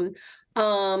for him.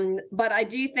 But I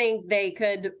do think they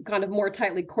could kind of more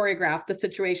tightly choreograph the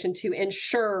situation to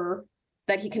ensure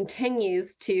that he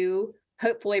continues to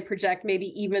hopefully project maybe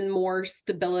even more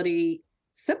stability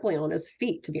simply on his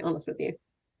feet, to be honest with you.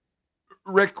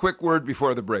 Rick, quick word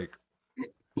before the break.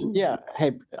 Yeah.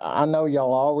 Hey, I know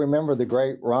y'all all remember the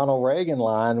great Ronald Reagan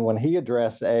line when he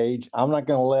addressed age. I'm not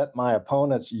going to let my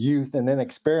opponent's youth and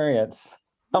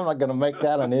inexperience, I'm not going to make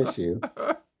that an issue.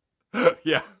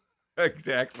 Yeah,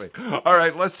 exactly. All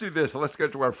right, let's do this. Let's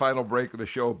get to our final break of the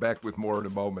show. Back with more in a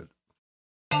moment.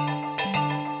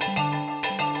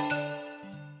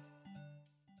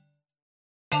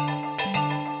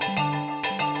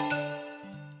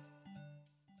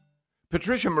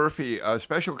 Patricia Murphy,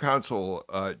 special counsel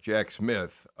Jack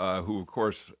Smith, who, of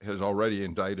course, has already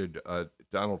indicted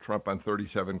Donald Trump on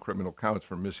 37 criminal counts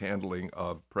for mishandling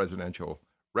of presidential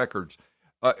records,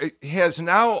 has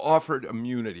now offered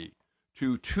immunity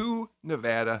to 2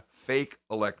 Nevada fake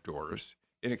electors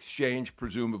in exchange,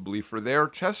 presumably, for their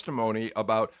testimony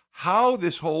about how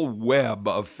this whole web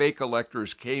of fake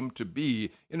electors came to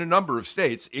be in a number of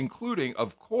states, including,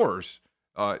 of course,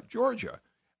 Georgia.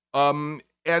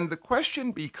 And the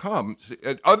question becomes,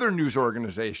 other news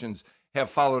organizations have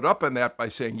followed up on that by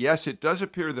saying, yes, it does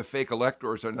appear the fake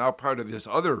electors are now part of this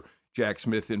other Jack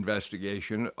Smith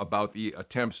investigation about the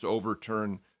attempts to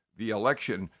overturn the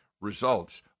election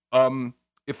results.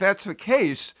 If that's the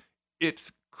case, it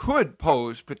could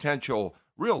pose potential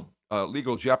real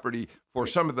legal jeopardy for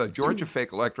some of the Georgia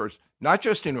fake electors, not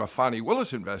just in a Fani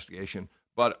Willis investigation,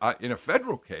 but in a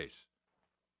federal case.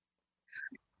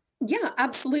 Yeah,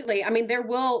 absolutely. I mean, there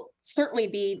will certainly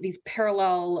be these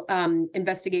parallel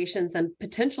investigations and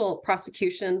potential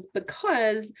prosecutions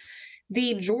because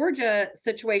the Georgia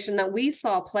situation that we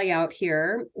saw play out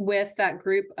here with that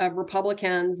group of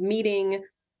Republicans meeting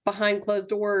behind closed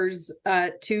doors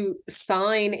to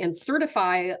sign and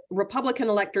certify Republican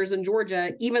electors in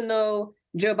Georgia, even though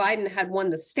Joe Biden had won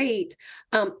the state,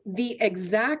 the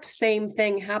exact same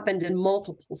thing happened in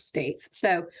multiple states.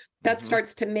 So that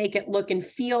starts to make it look and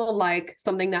feel like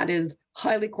something that is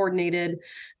highly coordinated,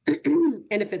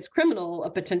 and if it's criminal, a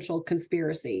potential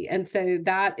conspiracy. And so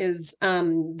that is,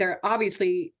 there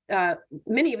obviously,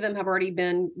 many of them have already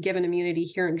been given immunity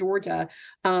here in Georgia,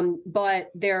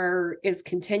 but there is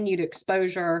continued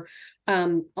exposure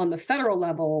on the federal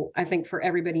level, I think, for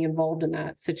everybody involved in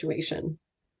that situation.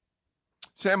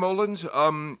 Sam Olens,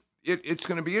 it's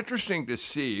going to be interesting to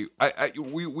see.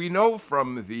 We know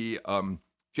from the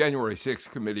January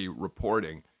 6th committee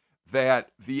reporting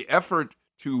that the effort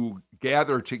to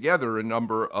gather together a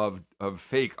number of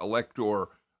fake elector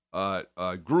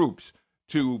groups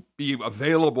to be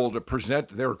available to present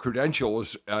their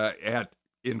credentials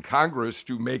in Congress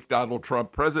to make Donald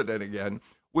Trump president again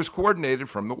was coordinated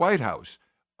from the White House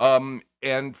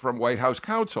and from White House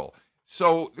counsel.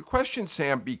 So the question,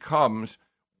 Sam, becomes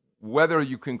whether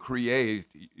you can create,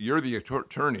 you're the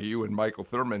attorney, you and Michael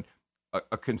Thurman,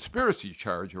 a conspiracy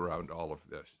charge around all of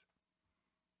this.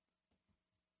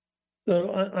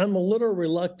 So I'm a little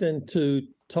reluctant to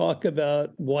talk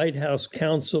about White House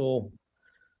counsel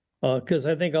because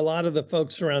I think a lot of the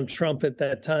folks around Trump at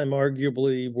that time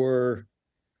arguably were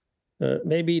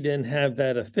maybe didn't have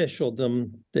that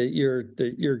officialdom that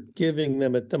you're giving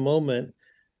them at the moment.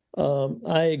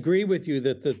 I agree with you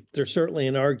that there's certainly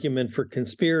an argument for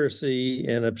conspiracy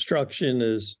and obstruction,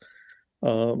 as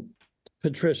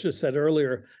Patricia said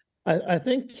earlier. I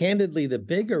think, candidly, the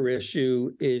bigger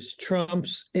issue is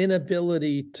Trump's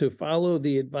inability to follow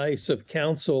the advice of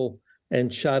counsel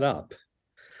and shut up.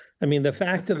 I mean, the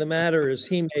fact of the matter is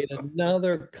he made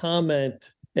another comment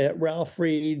at Ralph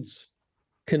Reed's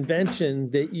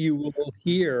convention that you will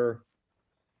hear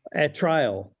at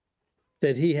trial,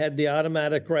 that he had the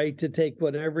automatic right to take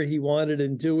whatever he wanted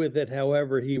and do with it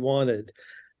however he wanted.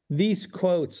 These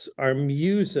quotes are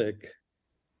music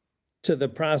to the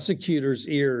prosecutor's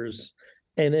ears,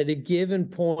 and at a given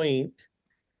point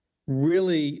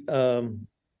really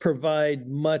provide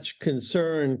much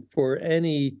concern for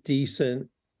any decent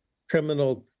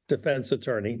criminal defense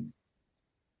attorney.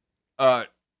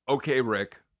 Okay,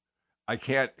 Rick, I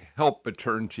can't help but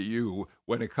turn to you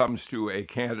when it comes to a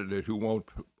candidate who won't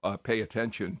pay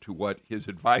attention to what his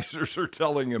advisors are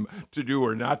telling him to do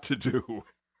or not to do.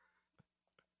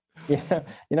 Yeah,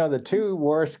 the two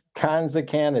worst kinds of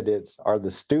candidates are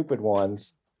the stupid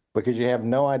ones, because you have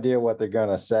no idea what they're going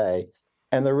to say,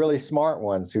 and the really smart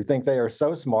ones who think they are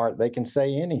so smart they can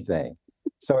say anything.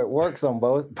 So it works on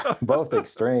both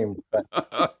extremes. But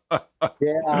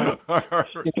yeah,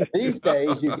 these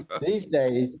days,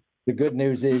 the good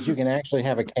news is you can actually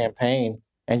have a campaign,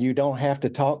 and you don't have to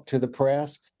talk to the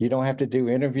press. You don't have to do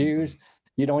interviews.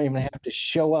 You don't even have to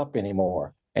show up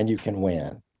anymore, and you can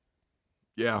win.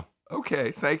 Yeah.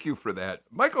 Okay. Thank you for that.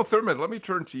 Michael Thurman, let me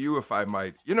turn to you if I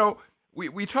might.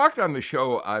 We talked on the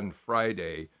show on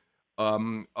Friday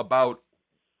about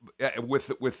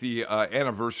with the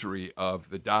anniversary of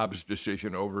the Dobbs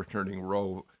decision overturning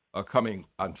Roe coming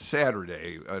on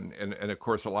Saturday. And of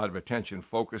course, a lot of attention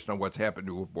focused on what's happened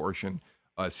to abortion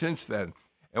since then.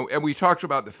 And we talked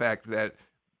about the fact that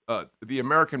the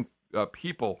American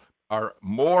people are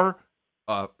more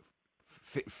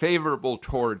favorable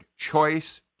toward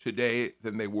choice today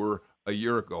than they were a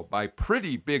year ago by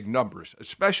pretty big numbers,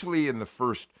 especially in the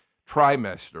first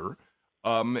trimester.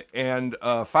 And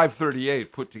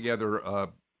 538 put together a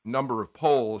number of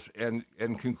polls and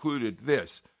concluded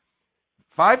this.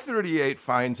 538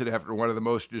 finds that after one of the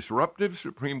most disruptive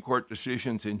Supreme Court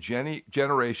decisions in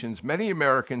generations, many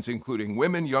Americans, including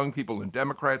women, young people, and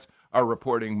Democrats, are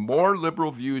reporting more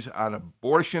liberal views on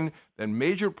abortion than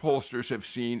major pollsters have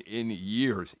seen in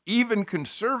years. Even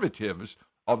conservatives,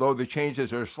 although the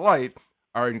changes are slight,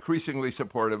 are increasingly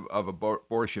supportive of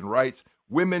abortion rights.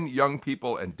 Women, young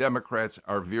people, and Democrats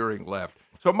are veering left.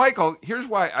 So, Michael, here's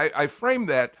why I frame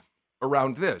that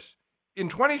around this. In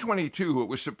 2022, it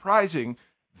was surprising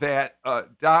that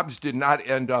Dobbs did not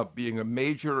end up being a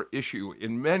major issue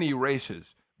in many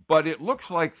races, but it looks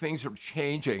like things are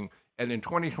changing, and in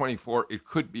 2024, it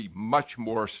could be much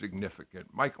more significant.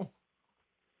 Michael?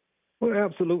 Well,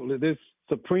 absolutely. This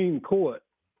Supreme Court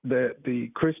that the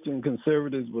Christian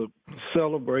conservatives were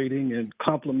celebrating and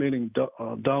complimenting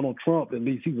Donald Trump, at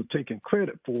least he was taking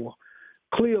credit for,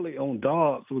 clearly on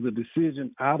Dobbs was a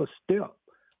decision out of step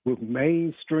with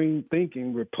mainstream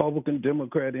thinking, Republican,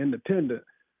 Democrat, Independent,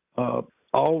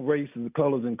 all races,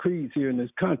 colors, and creeds here in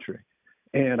this country.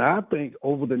 And I think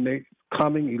over the next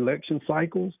coming election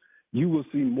cycles, you will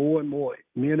see more and more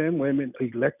men and women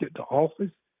elected to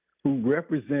office who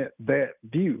represent that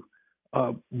view.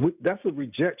 That's a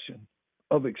rejection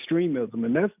of extremism.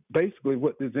 And that's basically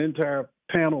what this entire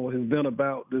panel has been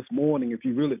about this morning. If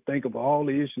you really think of all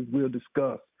the issues we'll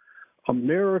discuss,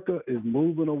 America is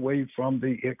moving away from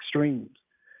the extremes.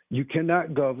 You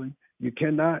cannot govern, you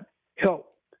cannot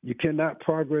help, you cannot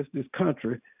progress this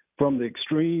country from the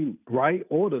extreme right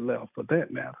or the left for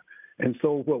that matter. And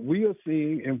so what we are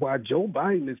seeing and why Joe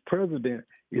Biden is president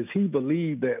is he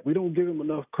believed that. We don't give him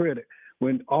enough credit.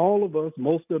 When all of us,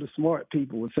 most of the smart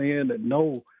people were saying that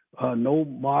no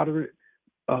moderate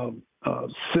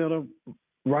center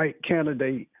right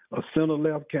candidate or center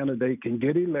left candidate can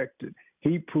get elected,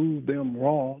 he proved them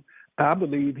wrong. I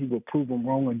believe he will prove them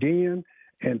wrong again,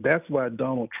 and that's why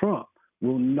Donald Trump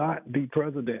will not be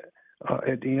president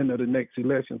at the end of the next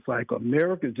election cycle.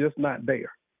 America is just not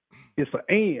there. It's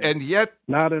an and yet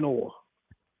not an or.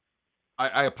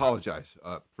 I apologize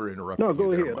for interrupting. No,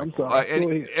 go you ahead. there, I'm sorry. Go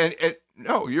ahead. And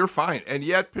no, you're fine. And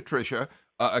yet, Patricia,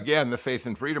 again, the Faith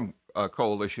and Freedom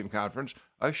Coalition Conference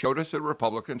showed us that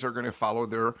Republicans are going to follow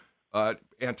their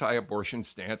anti-abortion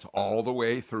stance all the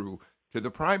way through to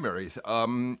the primaries.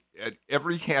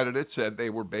 Every candidate said they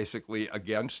were basically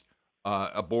against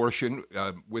abortion,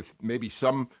 with maybe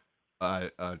some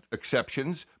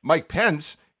exceptions. Mike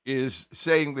Pence is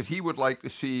saying that he would like to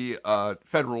see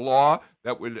federal law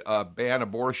that would ban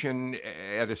abortion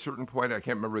at a certain point. I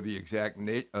can't remember the exact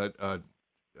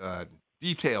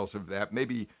details of that.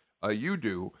 Maybe you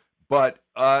do. But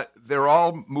they're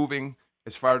all moving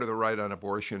as far to the right on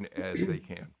abortion as they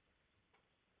can.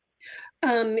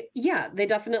 Yeah, they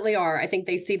definitely are. I think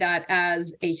they see that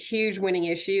as a huge winning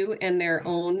issue in their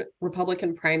own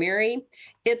Republican primary.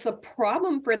 It's a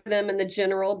problem for them in the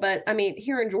general, but I mean,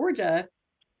 here in Georgia,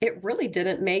 it really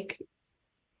didn't make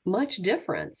much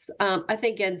difference. I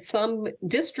think in some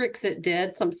districts it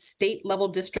did, some state level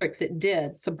districts it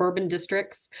did, suburban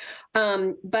districts.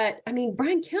 But I mean,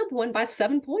 Brian Kemp won by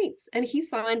 7 points and he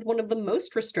signed one of the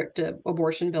most restrictive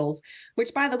abortion bills,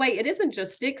 which by the way, it isn't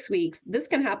just 6 weeks. This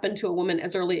can happen to a woman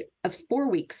as early as 4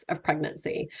 weeks of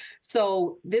pregnancy.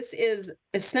 So this is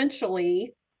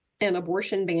essentially an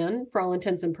abortion ban for all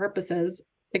intents and purposes,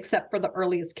 except for the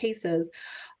earliest cases.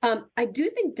 I do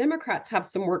think Democrats have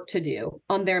some work to do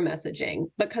on their messaging,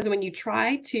 because when you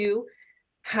try to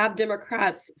have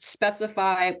Democrats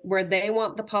specify where they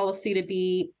want the policy to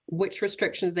be, which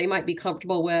restrictions they might be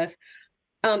comfortable with,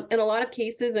 in a lot of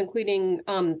cases, including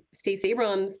Stacey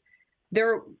Abrams,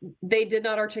 they did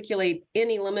not articulate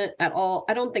any limit at all.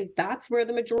 I don't think that's where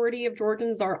the majority of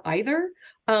Georgians are either.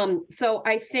 So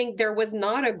I think there was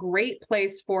not a great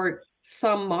place for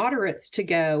some moderates to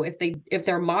go. If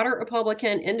they're moderate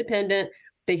Republican, independent,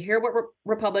 they hear what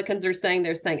Republicans are saying,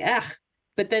 they're saying,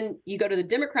 but then you go to the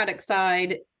Democratic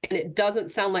side and it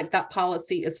doesn't sound like that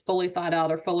policy is fully thought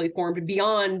out or fully formed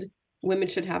beyond women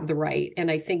should have the right. And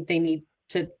I think they need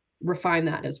to refine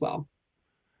that as well.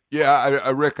 Yeah,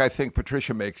 Rick, I think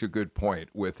Patricia makes a good point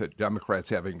with the Democrats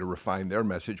having to refine their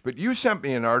message. But you sent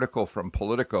me an article from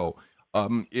Politico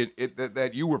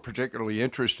that you were particularly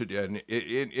interested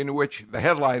in which the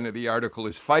headline of the article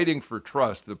is "Fighting for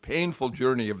Trust, the Painful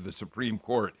Journey of the Supreme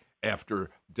Court After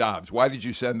Dobbs." Why did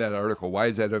you send that article? Why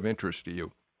is that of interest to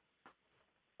you?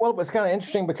 Well, it was kind of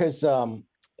interesting because,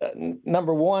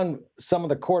 number one, some of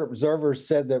the court observers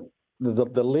said that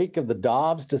the leak of the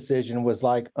Dobbs decision was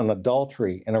like an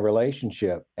adultery in a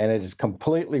relationship, and it has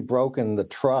completely broken the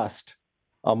trust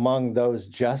among those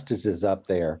justices up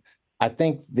there. I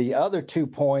think the other 2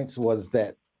 points was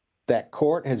that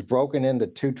court has broken into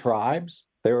two tribes.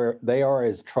 They are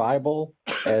as tribal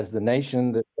as the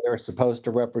nation that they're supposed to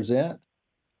represent.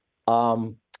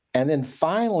 And then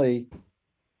finally,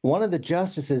 one of the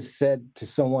justices said to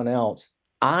someone else,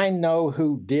 "I know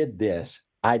who did this.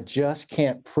 I just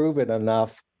can't prove it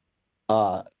enough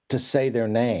to say their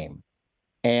name."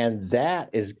 And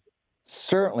that is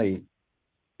certainly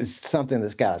something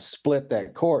that's got to split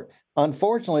that court.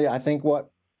 Unfortunately, I think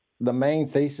what the main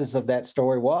thesis of that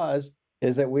story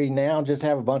is that we now just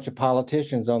have a bunch of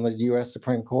politicians on the U.S.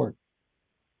 Supreme Court.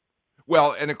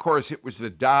 Well, and of course, it was the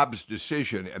Dobbs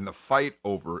decision and the fight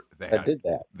over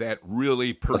that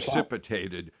really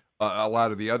precipitated a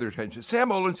lot of the other tensions. Sam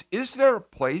Olens, is there a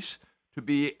place to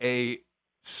be a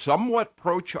somewhat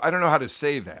I don't know how to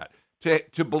say that,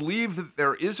 to believe that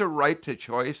there is a right to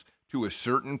choice to a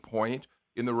certain point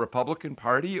in the Republican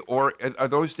Party, or are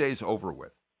those days over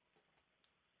with?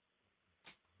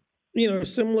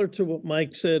 Similar to what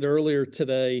Mike said earlier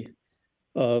today,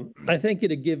 I think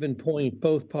at a given point,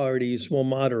 both parties will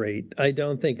moderate. I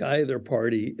don't think either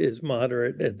party is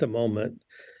moderate at the moment,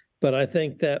 but I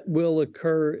think that will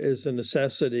occur as a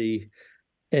necessity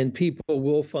and people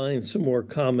will find some more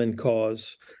common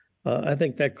cause. I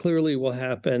think that clearly will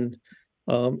happen.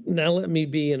 Now let me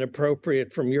be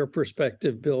inappropriate from your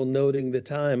perspective, Bill, noting the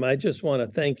time. I just want to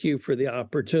thank you for the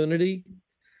opportunity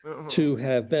to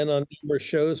have been on numerous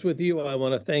shows with you. I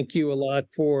want to thank you a lot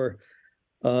for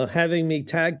having me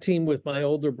tag team with my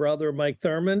older brother, Mike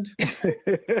Thurmond.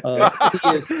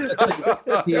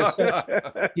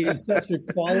 He is such a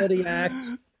quality act.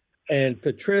 And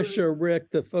Patricia,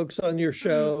 Rick, the folks on your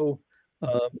show,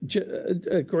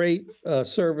 a great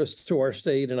service to our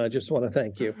state, and I just want to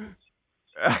thank you.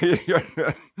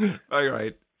 All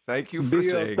right. Thank you for Bill,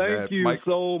 saying that. thank you Mike.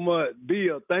 so much.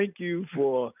 Bill, thank you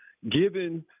for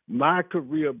giving my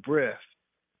career breath.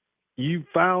 You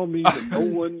found me when no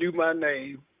one knew my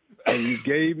name, and you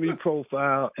gave me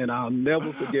profile, and I'll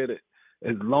never forget it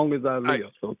as long as I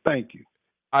live. So thank you.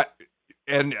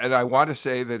 And I want to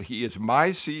say that he is my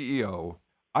CEO.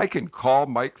 I can call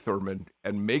Mike Thurmond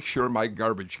and make sure my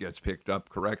garbage gets picked up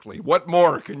correctly. What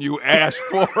more can you ask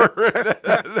for?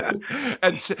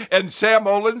 and Sam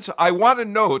Olens, I want to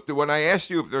note that when I asked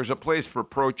you if there's a place for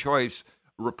pro-choice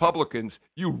Republicans,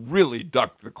 you really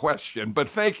ducked the question. But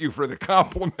thank you for the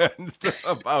compliment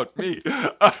about me.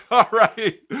 All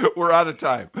right, we're out of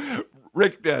time.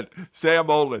 Rick Dent, Sam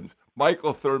Olens,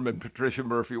 Michael Thurmond, Patricia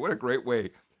Murphy. What a great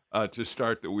way to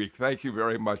start the week. Thank you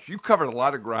very much. You covered a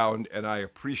lot of ground, and I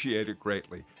appreciate it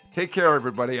greatly. Take care,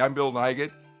 everybody. I'm Bill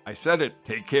Nigut. I said it.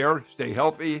 Take care, stay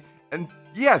healthy, and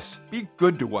yes, be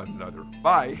good to one another.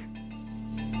 Bye.